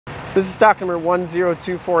This is stock number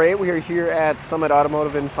 10248. We are here at Summit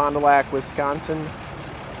Automotive in Fond du Lac, Wisconsin.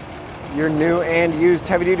 Your new and used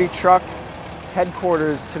heavy-duty truck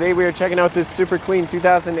headquarters. Today we are checking out this super clean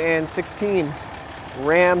 2016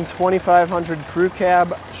 Ram 2500 Crew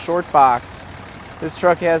Cab Shortbox. This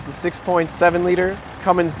truck has the 6.7 liter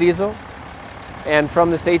Cummins diesel. And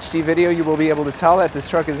from this HD video, you will be able to tell that this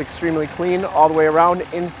truck is extremely clean all the way around,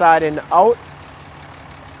 inside and out.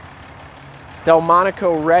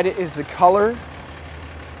 Delmonico red is the color.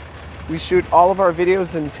 We shoot all of our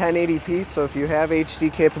videos in 1080p, so if you have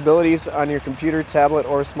HD capabilities on your computer, tablet,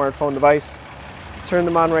 or smartphone device, turn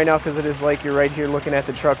them on right now because it is like you're right here looking at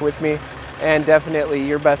the truck with me, and definitely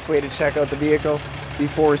your best way to check out the vehicle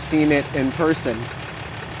before seeing it in person.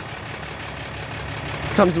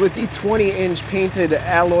 Comes with the 20-inch painted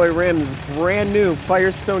alloy rims, brand new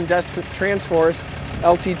Firestone Transforce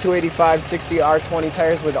LT285 60R20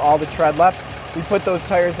 tires with all the tread left. We put those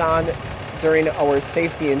tires on during our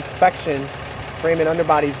safety inspection. Frame and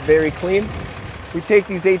underbody is very clean. We take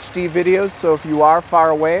these HD videos, so if you are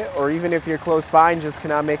far away or even if you're close by and just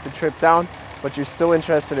cannot make the trip down, but you're still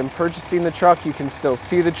interested in purchasing the truck, you can still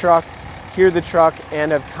see the truck, hear the truck,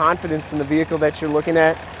 and have confidence in the vehicle that you're looking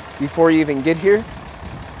at before you even get here.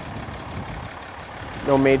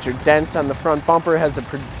 No major dents on the front bumper. Has a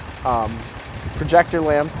projector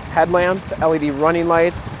lamp, headlamps, LED running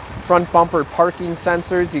lights, front bumper parking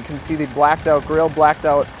sensors. You can see the blacked out grille, blacked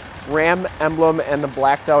out Ram emblem, and the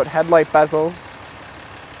blacked out headlight bezels.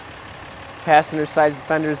 Passenger side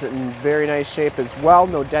fenders in very nice shape as well.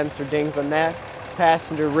 No dents or dings on that.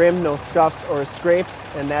 Passenger rim, no scuffs or scrapes,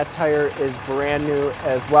 and that tire is brand new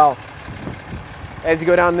as well. As you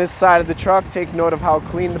go down this side of the truck, take note of how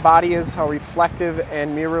clean the body is, how reflective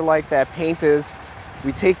and mirror-like that paint is.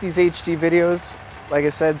 We take these HD videos, like I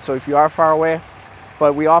said, so if you are far away,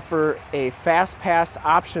 but we offer a fast pass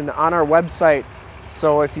option on our website.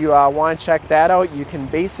 So if you want to check that out, you can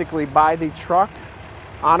basically buy the truck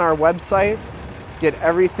on our website, get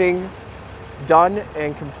everything done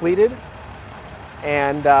and completed.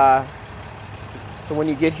 And so when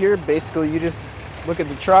you get here, basically you just look at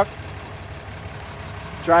the truck,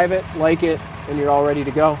 drive it, like it, and you're all ready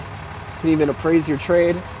to go. You can even appraise your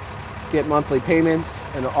trade, get monthly payments,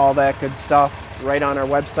 and all that good stuff right on our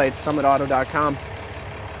website, summitauto.com.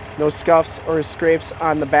 No scuffs or scrapes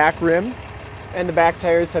on the back rim, and the back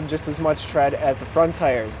tires have just as much tread as the front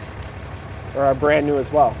tires, or are brand new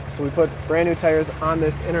as well. So we put brand new tires on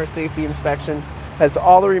this in our safety inspection. Has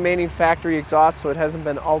all the remaining factory exhaust, so it hasn't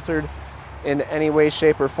been altered in any way,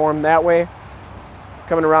 shape, or form that way.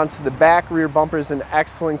 Coming around to the back, rear bumper is in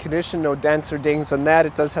excellent condition, no dents or dings on that.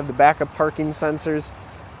 It does have the backup parking sensors.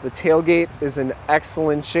 The tailgate is in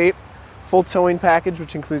excellent shape. Full towing package,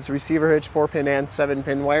 which includes receiver hitch, 4-pin and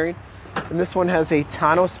 7-pin wiring. And this one has a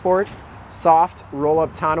Tonnosport soft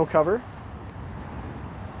roll-up tonneau cover.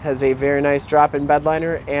 Has a very nice drop-in bed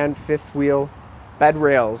liner and fifth wheel bed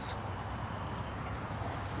rails.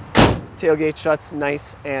 Tailgate shuts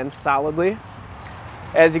nice and solidly.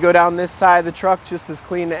 As you go down this side of the truck, just as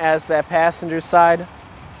clean as that passenger side.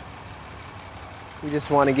 We just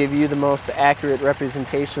want to give you the most accurate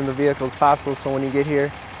representation of the vehicle as possible, so when you get here,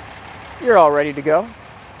 you're all ready to go.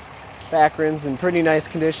 Back rim's in pretty nice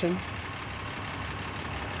condition.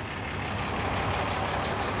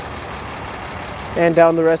 And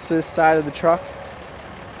down the rest of this side of the truck,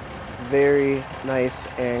 very nice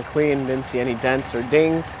and clean. Didn't see any dents or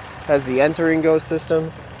dings. Has the enter and go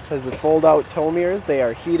system. Has the fold out tow mirrors. They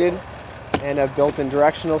are heated and have built-in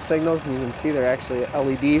directional signals, and you can see they're actually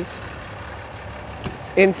LEDs.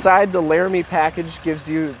 Inside, the Laramie package gives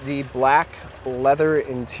you the black leather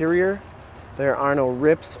interior. There are no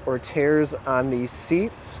rips or tears on these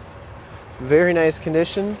seats. Very nice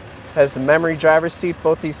condition. Has the memory driver's seat.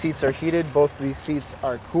 Both these seats are heated. Both of these seats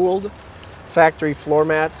are cooled. Factory floor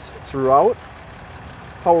mats throughout.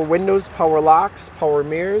 Power windows, power locks, power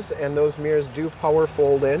mirrors, and those mirrors do power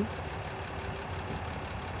fold in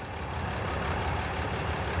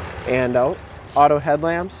and out. Auto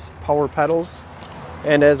headlamps, power pedals,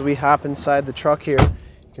 and as we hop inside the truck here,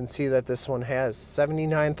 you can see that this one has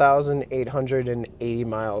 79,880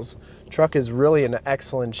 miles. Truck is really in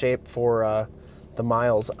excellent shape for the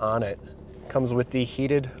miles on it. Comes with the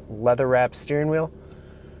heated leather wrapped steering wheel,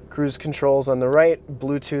 cruise controls on the right,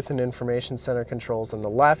 Bluetooth and information center controls on the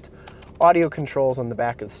left, audio controls on the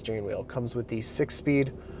back of the steering wheel. Comes with the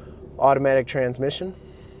 6-speed automatic transmission,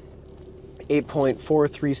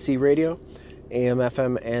 8.43C radio, AM,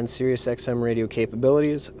 FM, and Sirius XM radio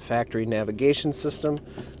capabilities, factory navigation system.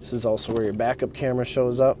 This is also where your backup camera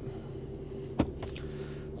shows up.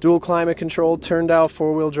 Dual climate control, turn dial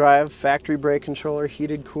 4-wheel drive, factory brake controller,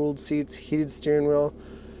 heated cooled seats, heated steering wheel,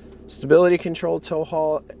 stability control, tow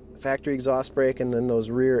haul, factory exhaust brake, and then those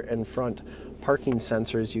rear and front parking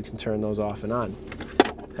sensors, you can turn those off and on.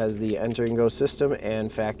 Has the enter and go system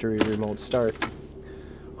and factory remote start.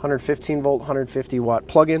 115 volt, 150 watt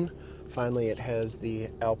plug-in. Finally, it has the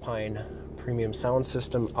Alpine premium sound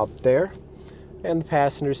system up there. And the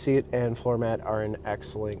passenger seat and floor mat are in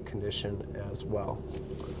excellent condition as well.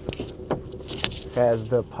 Has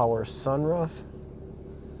the power sunroof,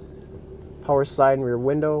 power slide and rear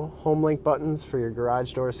window, home link buttons for your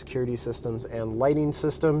garage door security systems and lighting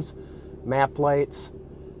systems, map lights,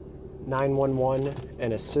 911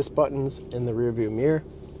 and assist buttons in the rear view mirror.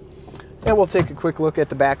 And we'll take a quick look at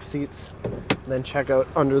the back seats and then check out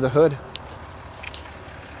under the hood.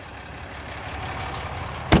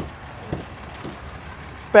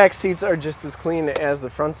 Back seats are just as clean as the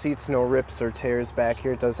front seats, no rips or tears back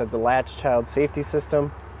here. It does have the Latch child safety system.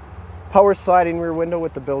 Power sliding rear window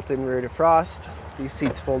with the built-in rear defrost. These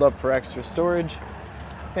seats fold up for extra storage,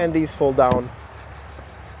 and these fold down,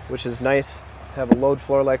 which is nice. Have a load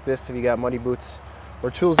floor like this if you got muddy boots or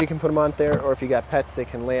tools, you can put them on there, or if you got pets, they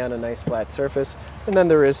can lay on a nice flat surface. And then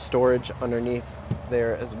there is storage underneath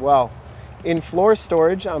there as well. In-floor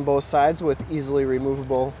storage on both sides with easily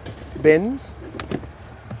removable bins.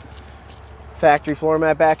 Factory floor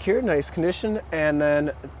mat back here, nice condition. And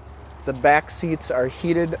then the back seats are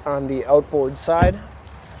heated on the outboard side.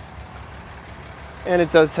 And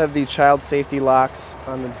it does have the child safety locks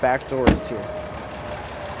on the back doors here.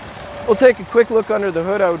 We'll take a quick look under the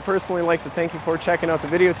hood. I would personally like to thank you for checking out the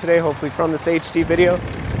video today. Hopefully from this HD video,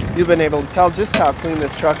 you've been able to tell just how clean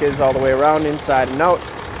this truck is all the way around, inside and out.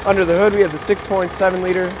 Under the hood, we have the 6.7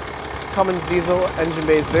 liter Cummins diesel. Engine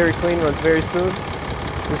bay is very clean, runs very smooth.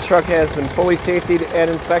 This truck has been fully safetied and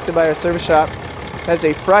inspected by our service shop. Has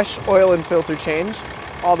a fresh oil and filter change.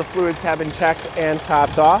 All the fluids have been checked and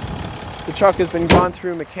topped off. The truck has been gone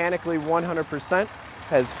through mechanically 100%.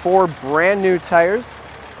 Has 4 brand new tires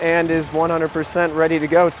and is 100% ready to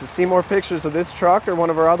go. To see more pictures of this truck or one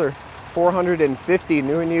of our other 450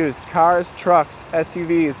 new and used cars, trucks,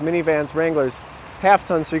 SUVs, minivans, Wranglers, half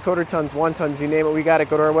tons, 3/4 tons, 1 tons, you name it, we got it.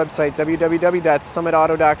 Go to our website,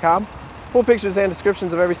 www.summitauto.com. Full pictures and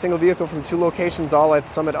descriptions of every single vehicle from 2 locations, all at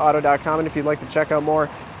summitauto.com. And if you'd like to check out more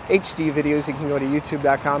HD videos, you can go to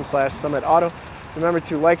youtube.com/summitauto. Remember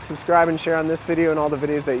to like, subscribe, and share on this video and all the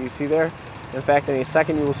videos that you see there. In fact, in a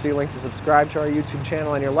second, you will see a link to subscribe to our YouTube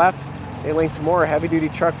channel on your left, a link to more heavy-duty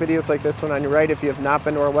truck videos like this one on your right. If you have not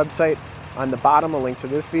been to our website, on the bottom, a link to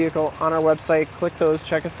this vehicle on our website. Click those,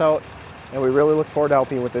 check us out, and we really look forward to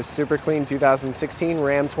helping you with this super clean 2016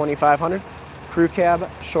 Ram 2500 Crew Cab,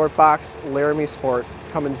 Short Box, Laramie Sport,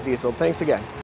 Cummins diesel. Thanks again.